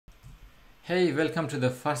Hey, welcome to the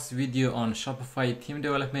first video on Shopify theme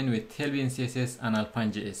development with Tailwind CSS and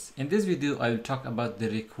Alpine.js. In this video, I will talk about the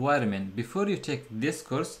requirement. Before you take this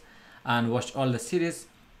course and watch all the series,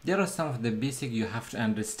 there are some of the basic you have to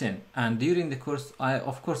understand. And during the course,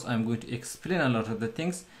 I'm going to explain a lot of the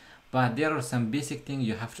things, but there are some basic things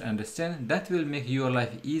you have to understand that will make your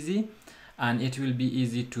life easy, and it will be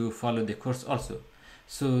easy to follow the course also.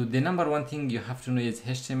 So the number one thing you have to know is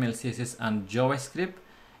HTML, CSS, and JavaScript.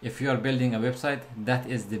 If you are building a website, that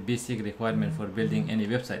is the basic requirement for building any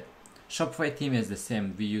website. Shopify theme is the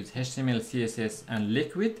same. We use HTML, CSS, and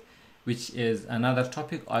Liquid, which is another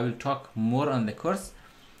topic. I will talk more on the course.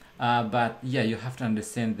 But yeah, you have to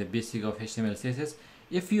understand the basic of HTML, CSS.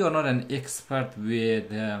 If you are not an expert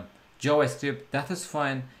with JavaScript, that is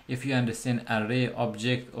fine. If you understand array,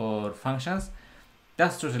 object, or functions,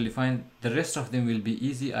 that's totally fine. The rest of them will be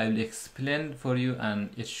easy. I will explain for you, and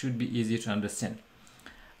it should be easy to understand.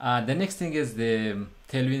 The next thing is the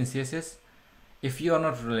Tailwind CSS. If you are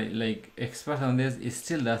not really expert on this,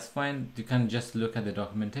 that's fine. You can just look at the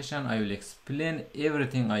documentation. I will explain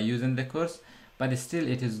everything I use in the course, but still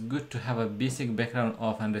it is good to have a basic background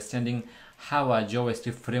of understanding how a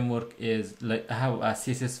JavaScript framework is, how a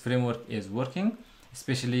CSS framework is working,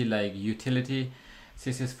 especially like utility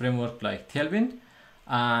CSS framework like Tailwind.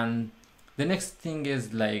 And the next thing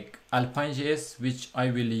is like Alpine.js, which I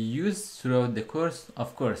will use throughout the course.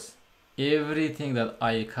 Of course, everything that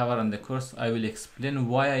I cover on the course, I will explain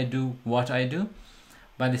why I do what I do.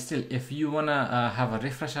 But still, if you wanna have a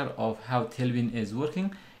refresher of how Tailwind is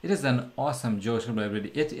working, it is an awesome JavaScript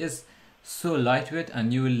library. It is so lightweight,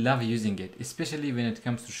 and you will love using it, especially when it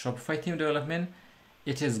comes to Shopify theme development.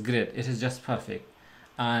 It is great. It is just perfect.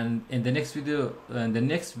 And in the next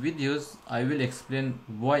videos, I will explain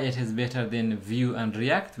why it is better than Vue and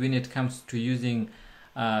React when it comes to using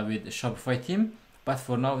with Shopify theme. But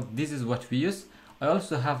for now, this is what we use. I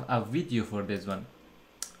also have a video for this one.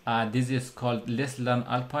 This is called Let's Learn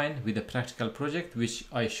Alpine with a practical project, which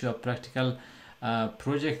I show a practical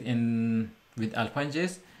project with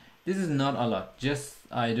Alpine.js. This is not a lot, just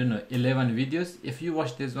 11 videos. If you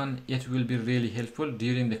watch this one, it will be really helpful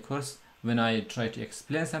during the course. When I try to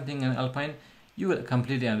explain something in Alpine, you will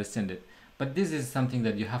completely understand it. But this is something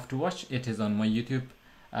that you have to watch. It is on my YouTube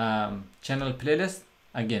channel playlist,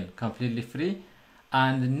 again completely free.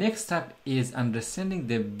 And the next step is understanding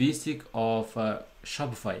the basic of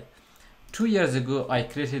Shopify. 2 years ago, I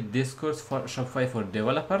created this course for Shopify for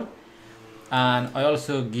developer, and I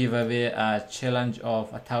also give away a challenge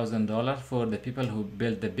of $1,000 for the people who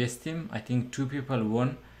built the best theme. I think 2 people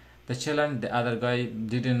won the challenge. The other guy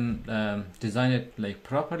didn't design it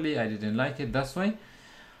properly. I didn't like it, that's why.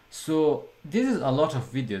 So this is a lot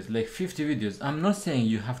of videos, like 50 videos. I'm not saying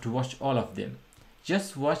you have to watch all of them.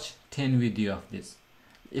 Just watch 10 video of this.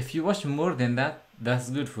 If you watch more than that, that's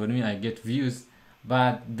good for me. I get views.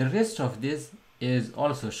 But the rest of this is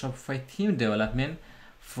also Shopify theme development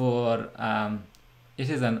for it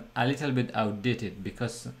is a little bit outdated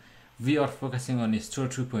because we are focusing on Store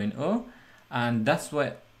 2.0, and that's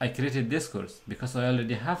why I created this course, because I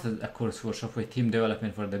already have a course for Shopify theme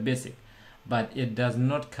development for the basic, but it does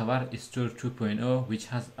not cover Store 2.0, which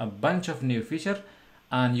has a bunch of new features,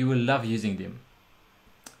 and you will love using them.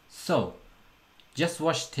 So just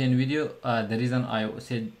watch 10 video. The reason I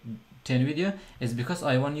said 10 video is because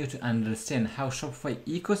I want you to understand how Shopify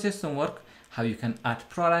ecosystem work, how you can add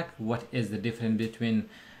product, what is the difference between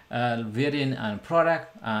variant and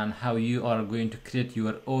product, and how you are going to create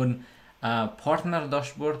your own partner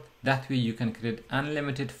dashboard. That way you can create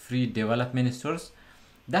unlimited free development stores.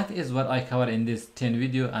 That is what I cover in this 10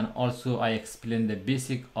 video, and also I explain the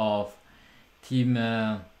basic of theme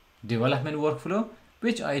development workflow,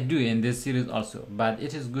 which I do in this series also, but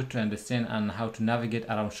it is good to understand and how to navigate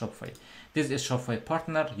around Shopify. This is Shopify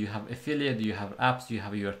partner. You have affiliate, you have apps, you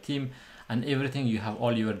have your theme and everything. You have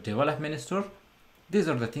all your development store. These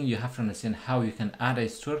are the things you have to understand how you can add a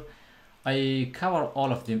store. I cover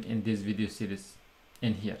all of them in this video series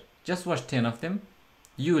in here. Just watch 10 of them.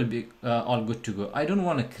 You will be all good to go. I don't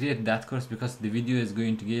want to create that course because the video is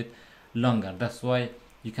going to get longer. That's why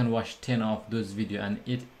you can watch 10 of those videos, and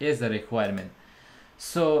it is a requirement.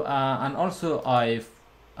 So and also I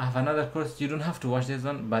have another course. You don't have to watch this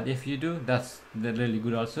one, but if you do, that's really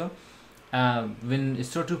good also. When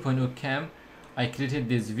Store 2.0 came, I created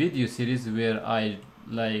this video series where I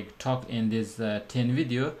talk in this 10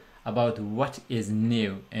 video about what is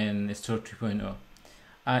new in Store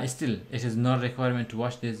 2.0. Still, it is not a requirement to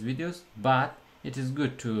watch these videos, but it is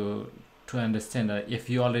good to understand that if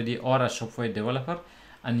you already are a Shopify developer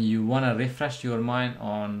and you want to refresh your mind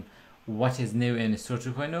on what is new in Store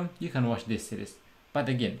 2.0, you can watch this series. But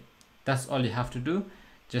again, That's all you have to do.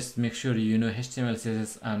 Just make sure you know HTML,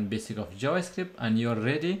 CSS, and basic of JavaScript, and you're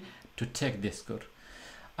ready to take this course.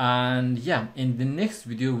 And yeah, in the next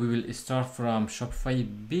video we will start from Shopify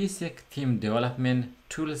basic theme development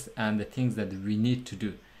tools and the things that we need to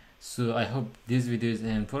do. So I hope this video is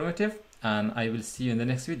informative, and I will see you in the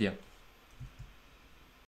next video.